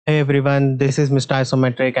Hey everyone, this is Mr.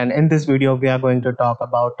 Isometric, and in this video we are going to talk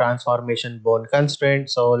about transformation bone constraint.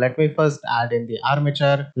 So let me first add in the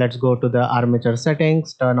armature. Let's go to the armature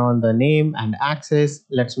settings, turn on the name and axis.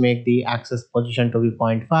 Let's make the axis position to be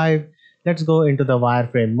 0.5. Let's go into the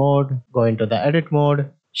wireframe mode, go into the edit mode,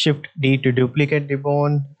 shift D to duplicate the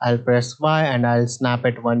bone. I'll press Y and I'll snap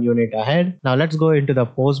it 1 unit ahead. Now let's go into the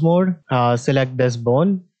pose mode, select this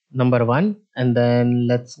bone number one, and then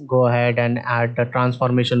let's go ahead and add the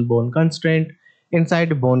transformation bone constraint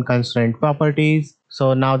inside bone constraint properties.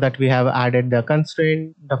 So now that we have added the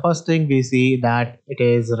constraint, the first thing we see that it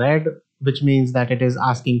is red, which means that it is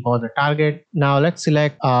asking for the target. Now let's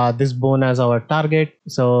select this bone as our target.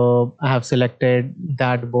 So I have selected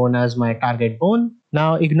that bone as my target bone.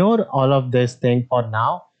 Now ignore all of this thing for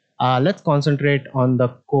now. Let's concentrate on the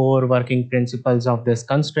core working principles of this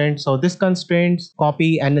constraint. So this constraints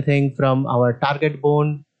copy anything from our target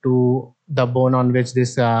bone to the bone on which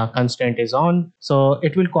this constraint is on. So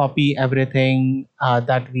it will copy everything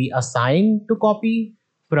that we assign to copy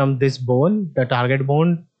from this bone, the target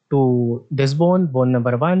bone, to this bone, bone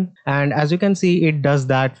number one. And as you can see, it does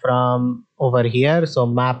that from over here. So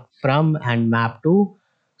map from and map to.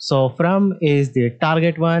 So from is the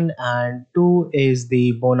target one and two is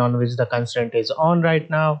the bone on which the constraint is on right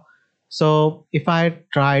now. So if I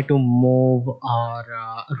try to move or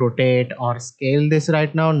rotate or scale this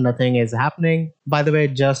right now, nothing is happening. By the way,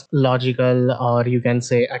 just logical, or you can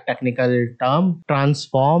say a technical term,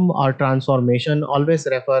 transform or transformation always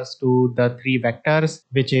refers to the three vectors,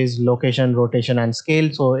 which is location, rotation, and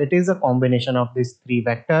scale. So it is a combination of these three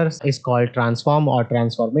vectors is called transform or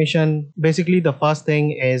transformation. Basically, the first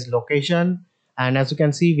thing is location. And as you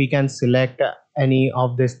can see, we can select any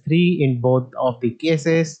of these three in both of the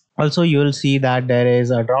cases. Also, you will see that there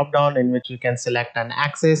is a drop down in which you can select an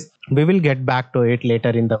axis. We will get back to it later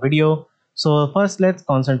in the video. So first, let's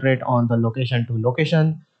concentrate on the location to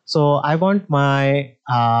location. So I want my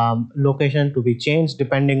location to be changed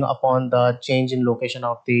depending upon the change in location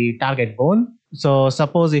of the target bone. So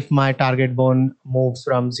suppose if my target bone moves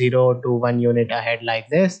from 0 to 1 unit ahead like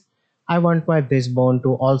this, I want my this bone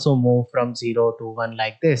to also move from 0 to 1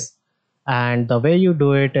 like this. And the way you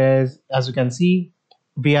do it is, as you can see,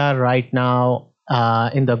 we are right now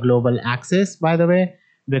in the global axis, by the way,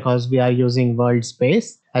 because we are using world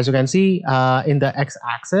space. As you can see, in the x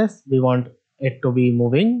axis, we want it to be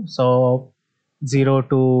moving. So 0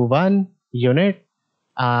 to 1 unit.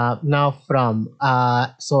 Now from,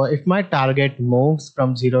 so if my target moves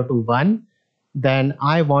from 0 to 1, then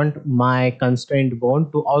I want my constraint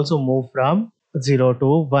bone to also move from 0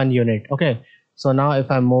 to 1 unit. Okay. So now if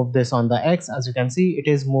I move this on the X, as you can see, it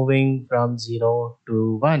is moving from 0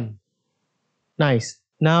 to 1. Nice.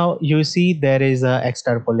 Now you see there is a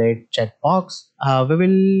extrapolate checkbox.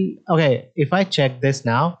 Okay, if I check this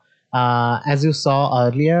now, as you saw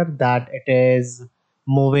earlier that it is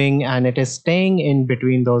moving and it is staying in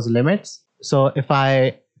between those limits. So if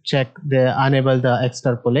I check the enable the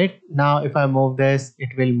extrapolate, now if I move this, it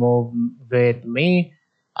will move with me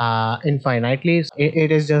infinitely.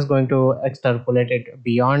 It is just going to extrapolate it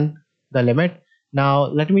beyond the limit. Now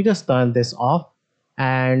let me just turn this off.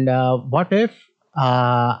 And what if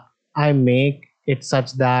I make it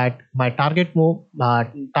such that my target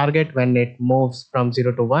when it moves from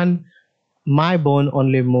 0 to 1, my bone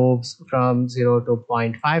only moves from 0 to zero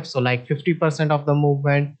point 0.5, so like 50% of the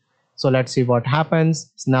movement. So let's see what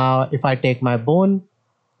happens. Now if I take my bone,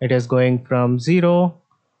 it is going from 0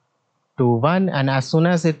 to 1, and as soon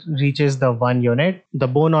as it reaches the 1 unit, the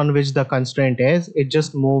bone on which the constraint is, it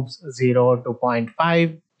just moves 0 to zero point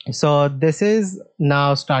 0.5. So this is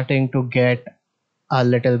now starting to get a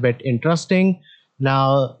little bit interesting.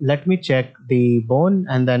 Now let me check the bone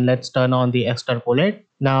and then let's turn on the extrapolate.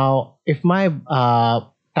 Now if my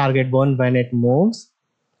target bone, when it moves,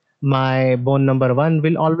 my bone number one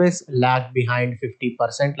will always lag behind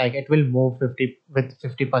 50%, like it will move 50 with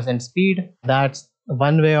 50% speed. That's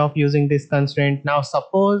one way of using this constraint. Now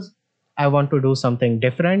suppose I want to do something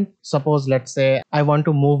different. Suppose let's say I want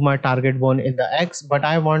to move my target bone in the X, but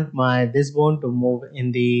I want my this bone to move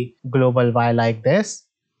in the global Y like this.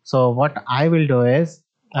 So what I will do is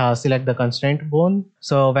select the constraint bone.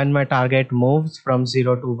 So when my target moves from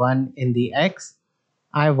 0 to 1 in the X,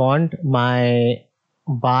 I want my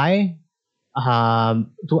Y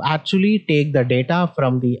to actually take the data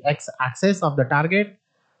from the X axis of the target.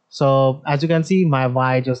 So as you can see, my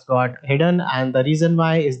Y just got hidden, and the reason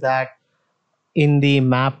why is that in the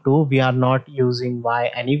map 2 we are not using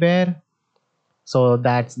Y anywhere. So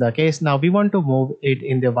that's the case. Now we want to move it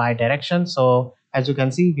in the Y direction. So as you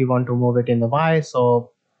can see, we want to move it in the Y.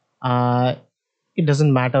 So uh, it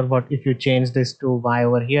doesn't matter what if you change this to y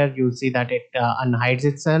over here, you'll see that it unhides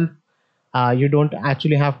itself. You don't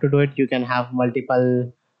actually have to do it. You can have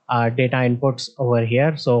multiple data inputs over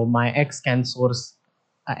here. So my x can source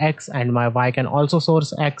x and my y can also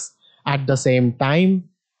source x at the same time.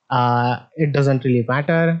 It doesn't really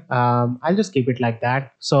matter. I'll just keep it like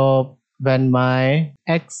that. So when my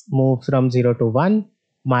x moves from 0 to 1,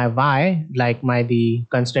 my y, like my the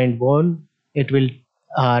constraint bone, it will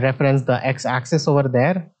reference the x axis over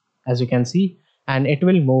there, as you can see, and it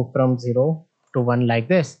will move from 0 to 1 like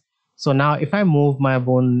this. So now if I move my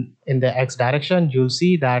bone in the x direction, you'll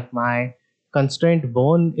see that my constraint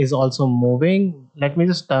bone is also moving. Let me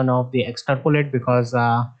just turn off the extrapolate because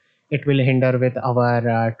it will hinder with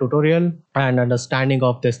our tutorial and understanding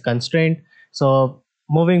of this constraint. So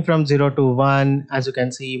moving from 0 to 1, as you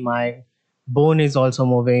can see, my bone is also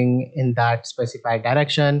moving in that specified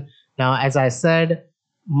direction. Now, as I said,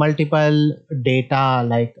 multiple data,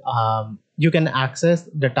 like you can access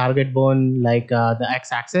the target bone like the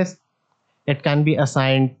x-axis. It can be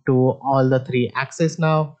assigned to all the three axes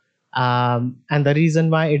now. And the reason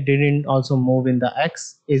why it didn't also move in the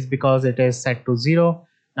x is because it is set to 0.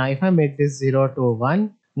 Now if I make this 0 to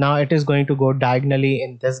 1, now it is going to go diagonally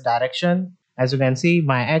in this direction. As you can see,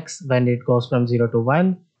 my x, when it goes from 0 to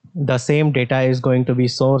 1, the same data is going to be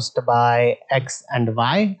sourced by x and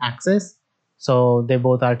y axis. So they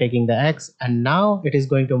both are taking the x, and now it is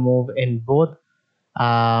going to move in both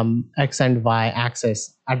x and y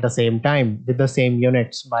axis at the same time with the same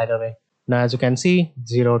units, by the way. Now as you can see,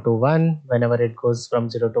 0 to 1, whenever it goes from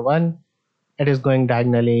 0 to 1, it is going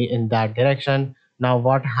diagonally in that direction. Now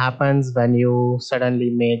what happens when you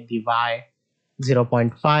suddenly make the y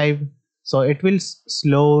 0.5? So it will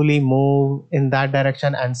slowly move in that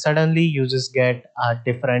direction, and suddenly you just get a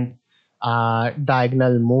different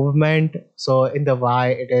diagonal movement. So in the y,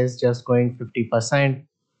 it is just going 50%.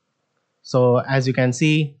 So as you can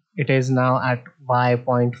see, it is now at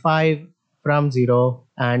y.5 from 0,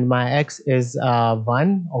 and my x is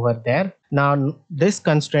 1 over there. Now this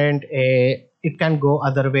constraint, it can go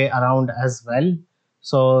other way around as well.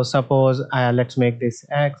 So suppose let's make this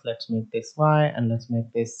x, let's make this y, and let's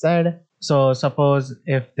make this z. So suppose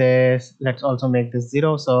if this, let's also make this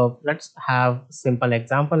 0. So let's have simple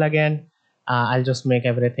example again. I'll just make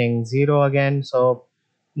everything 0 again. So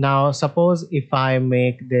now suppose if I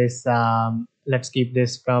make this, let's keep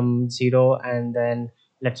this from 0, and then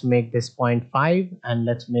let's make this 0.5, and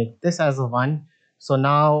let's make this as a 1. So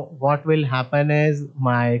now what will happen is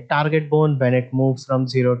my target bone, when it moves from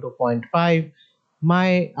 0 to 0.5,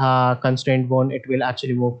 my constraint bone, it will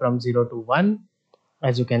actually move from 0 to 1.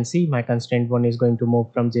 As you can see, my constraint bone is going to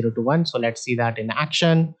move from 0 to 1. So let's see that in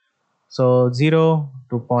action. So 0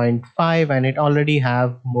 to 0.5, and it already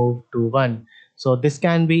have moved to 1. So this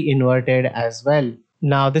can be inverted as well.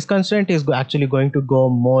 Now this constraint is actually going to go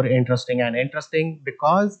more interesting and interesting,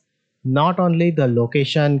 because not only the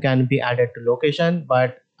location can be added to location,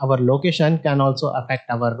 but our location can also affect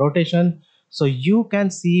our rotation. So you can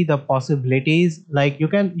see the possibilities, like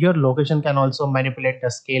your location can also manipulate the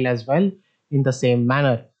scale as well in the same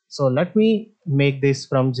manner. So let me make this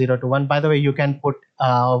from 0 to 1. By the way, you can put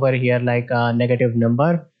over here like a negative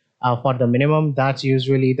number for the minimum. That's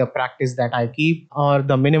usually the practice that I keep, or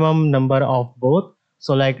the minimum number of both.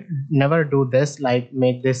 So like never do this, like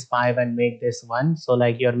make this 5 and make this 1. So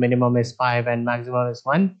like your minimum is 5 and maximum is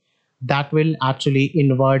 1. That will actually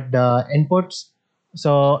invert the inputs.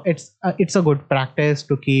 So it's a good practice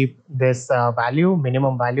to keep this value,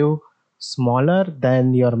 minimum value, smaller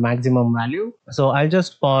than your maximum value. So I'll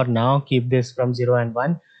just for now keep this from 0 and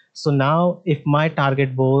 1. So now if my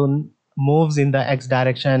target bone moves in the x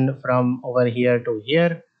direction from over here to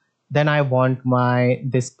here, then I want my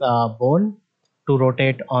this bone to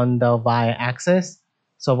rotate on the y axis.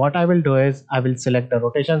 So what I will do is I will select the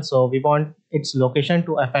rotation. So we want its location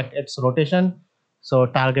to affect its rotation. So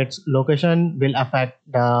target's location will affect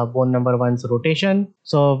the bone number one's rotation.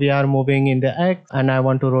 So we are moving in the x, and I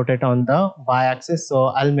want to rotate on the y axis. So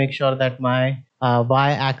I'll make sure that my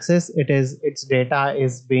y axis, its data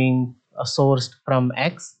is being sourced from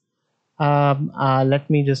x. Let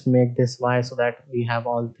me just make this y so that we have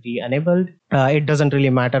all three enabled. It doesn't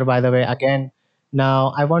really matter, by the way, again.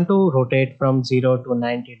 Now I want to rotate from 0 to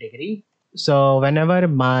 90 degree. So whenever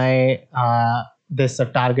my this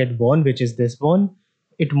target bone, which is this bone,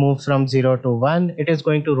 it moves from 0 to 1, it is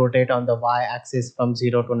going to rotate on the y axis from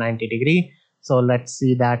 0 to 90 degree. So let's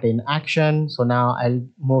see that in action. So now I'll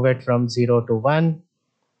move it from 0 to 1,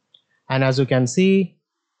 and as you can see,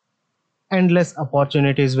 endless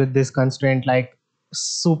opportunities with this constraint, like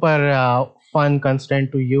super fun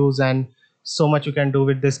constraint to use, and so much you can do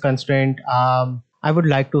with this constraint. I would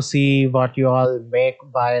like to see what you all make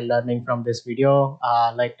by learning from this video,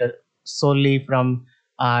 solely from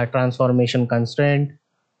transformation constraint.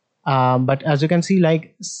 But as you can see,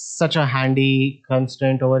 like such a handy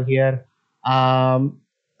constraint over here.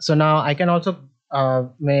 So now I can also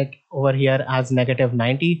make over here as negative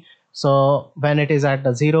 90. So when it is at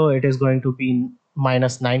the 0, it is going to be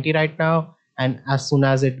minus 90 right now. And as soon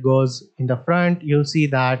as it goes in the front, you'll see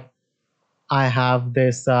that I have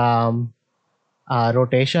this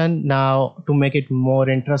rotation. Now to make it more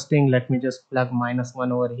interesting, let me just plug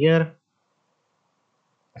 -1 over here.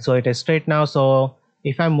 So it is straight now. So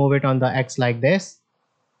if I move it on the X like this,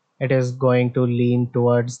 it is going to lean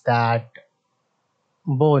towards that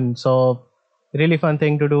bone. So really fun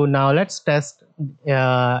thing to do. Now let's test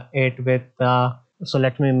it with so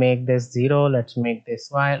let me make this 0, let's make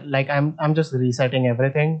this y. Like I'm just resetting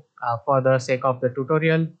everything for the sake of the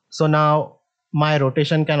tutorial. So now my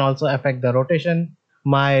rotation can also affect the rotation.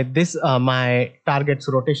 My target's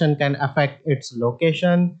rotation can affect its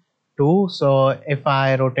location too. So if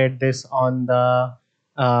I rotate this on the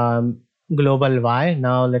global y,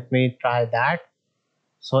 now let me try that.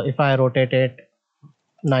 So if I rotate it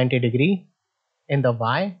 90-degree in the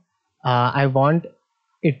y, I want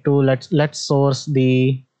it to, let's source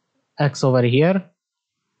the x over here.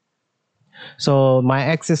 So my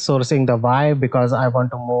x is sourcing the y because I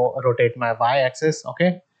want to rotate my y axis.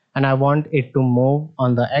 Okay, and I want it to move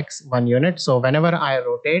on the x 1 unit. So whenever I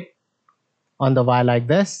rotate on the y like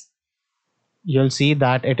this, you'll see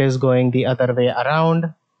that it is going the other way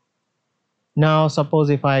around. Now suppose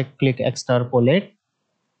if I click extrapolate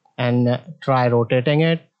and try rotating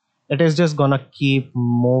it, it is just gonna keep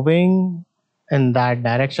moving in that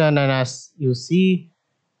direction, and as you see,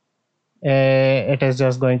 it is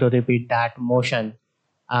just going to repeat that motion.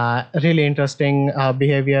 Really interesting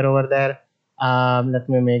behavior over there. Let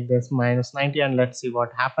me make this -90 and let's see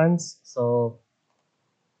what happens. So,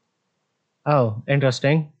 oh,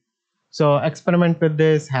 interesting. So experiment with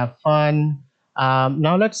this, have fun.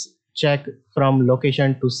 Now let's check from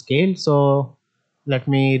location to scale. So let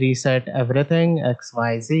me reset everything, X,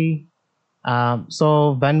 Y, Z.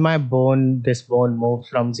 So when this bone moves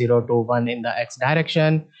from 0 to 1 in the X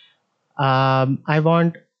direction, I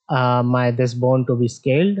want my this bone to be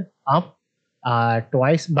scaled up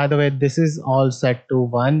twice. By the way, this is all set to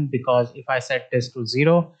 1 because if I set this to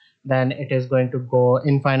 0, then it is going to go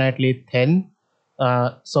infinitely thin.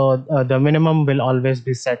 So the minimum will always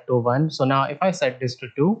be set to 1. So now if I set this to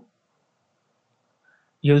 2,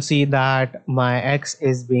 you'll see that my X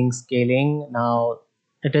is being scaling. Now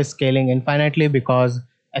it is scaling infinitely because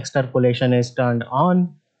extrapolation is turned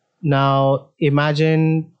on. Now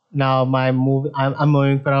imagine now I'm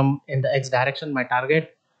moving from in the X direction, my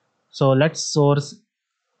target. So let's source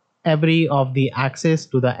every of the axis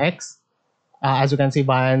to the X. As you can see,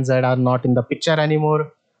 Y and Z are not in the picture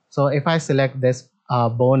anymore. So if I select this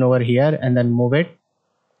bone over here and then move it,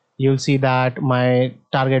 you'll see that my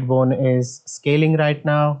target bone is scaling right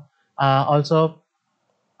now. Also,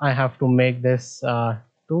 I have to make this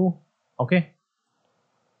 2. Okay.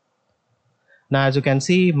 Now, as you can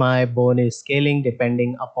see, my bone is scaling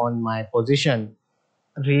depending upon my position.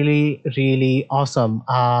 Really, really awesome.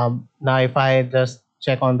 Now, if I just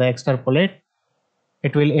check on the extrapolate,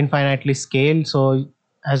 it will infinitely scale. So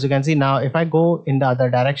as you can see now, if I go in the other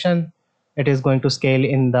direction, it is going to scale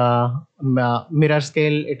in the mirror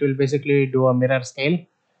scale. It will basically do a mirror scale.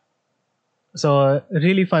 So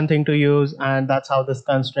really fun thing to use, and that's how this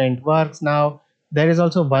constraint works. Now there is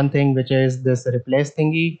also one thing, which is this replace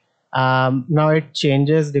thingy. Now it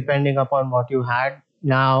changes depending upon what you had.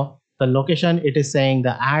 Now the location, it is saying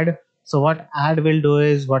the add. So what add will do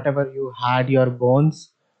is whatever you had your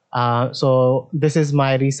bones. So this is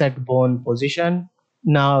my reset bone position.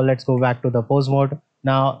 Now let's go back to the pose mode.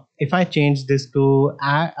 Now if I change this to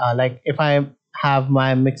add, like if I have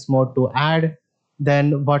my mix mode to add,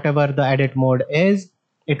 then whatever the edit mode is,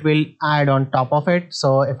 it will add on top of it.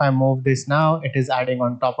 So if I move this now, it is adding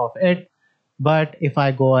on top of it. But if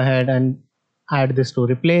I go ahead and add this to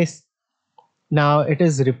replace, now it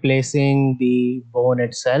is replacing the bone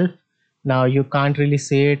itself. Now you can't really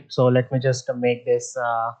see it, so let me just make this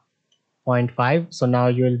 0.5. So now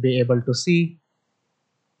you will be able to see,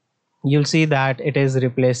 you'll see that it is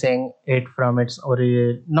replacing it from its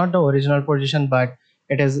not the original position, but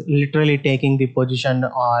it is literally taking the position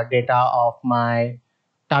or data of my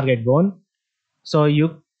target bone. So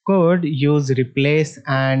you could use replace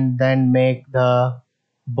and then make the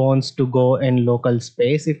bones to go in local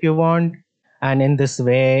space if you want, and in this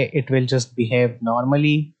way it will just behave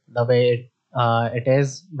normally the way it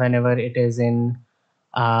is whenever it is in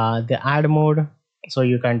the add mode. So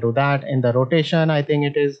you can do that. In the rotation, I think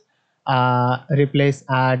it is replace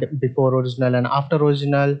add before original and after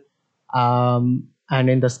original. And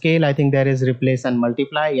in the scale, I think there is replace and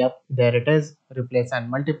multiply. Yep, there it is, replace and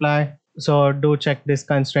multiply. So do check this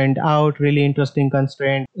constraint out, really interesting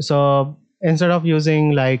constraint. So instead of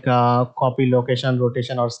using like copy, location,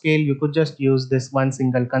 rotation or scale, you could just use this one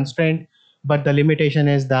single constraint, but the limitation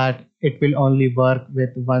is that it will only work with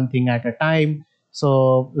one thing at a time.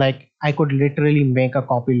 So like I could literally make a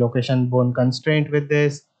copy, location, bone constraint with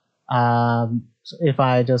this. So if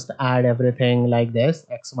I just add everything like this,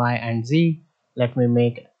 x, y and z, let me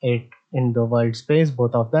make it in the world space,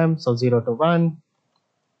 both of them. So 0 to 1,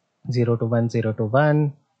 0 to 1, 0 to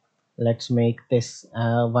 1. Let's make this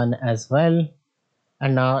one as well.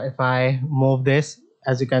 And now if I move this,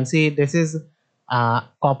 as you can see, this is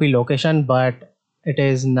copy location, but it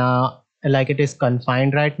is now like it is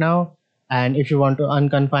confined right now. And if you want to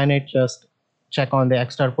unconfine it, just check on the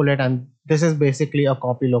extrapolate, and this is basically a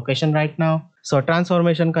copy location right now. So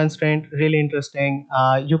transformation constraint, really interesting.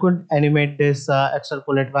 You could animate this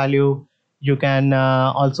extrapolate value. You can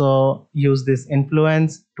also use this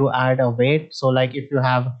influence to add a weight. So like if you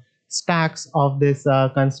have stacks of this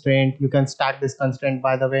constraint, you can stack this constraint,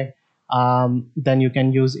 by the way. Then you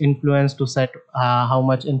can use influence to set how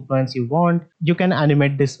much influence you want. You can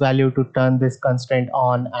animate this value to turn this constraint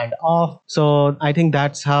on and off. So I think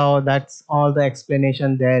that's all the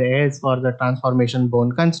explanation there is for the transformation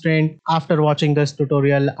bone constraint. After watching this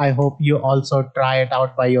tutorial, I hope you also try it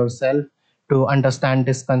out by yourself to understand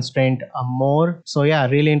this constraint more. So yeah,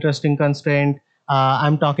 really interesting constraint.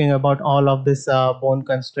 I'm talking about all of this bone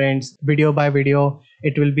constraints video by video.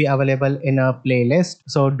 It will be available in a playlist,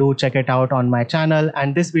 so do check it out on my channel.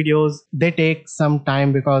 And these videos, they take some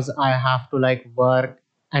time because I have to like work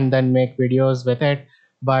and then make videos with it.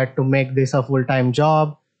 But to make this a full-time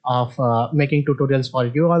job of making tutorials for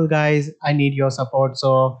you all guys, I need your support.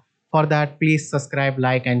 So for that, please subscribe,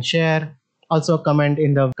 like and share. Also comment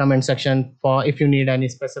in the comment section for if you need any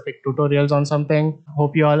specific tutorials on something.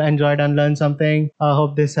 Hope you all enjoyed and learned something. I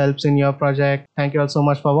hope this helps in your project. Thank you all so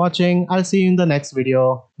much for watching. I'll see you in the next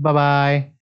video. Bye bye.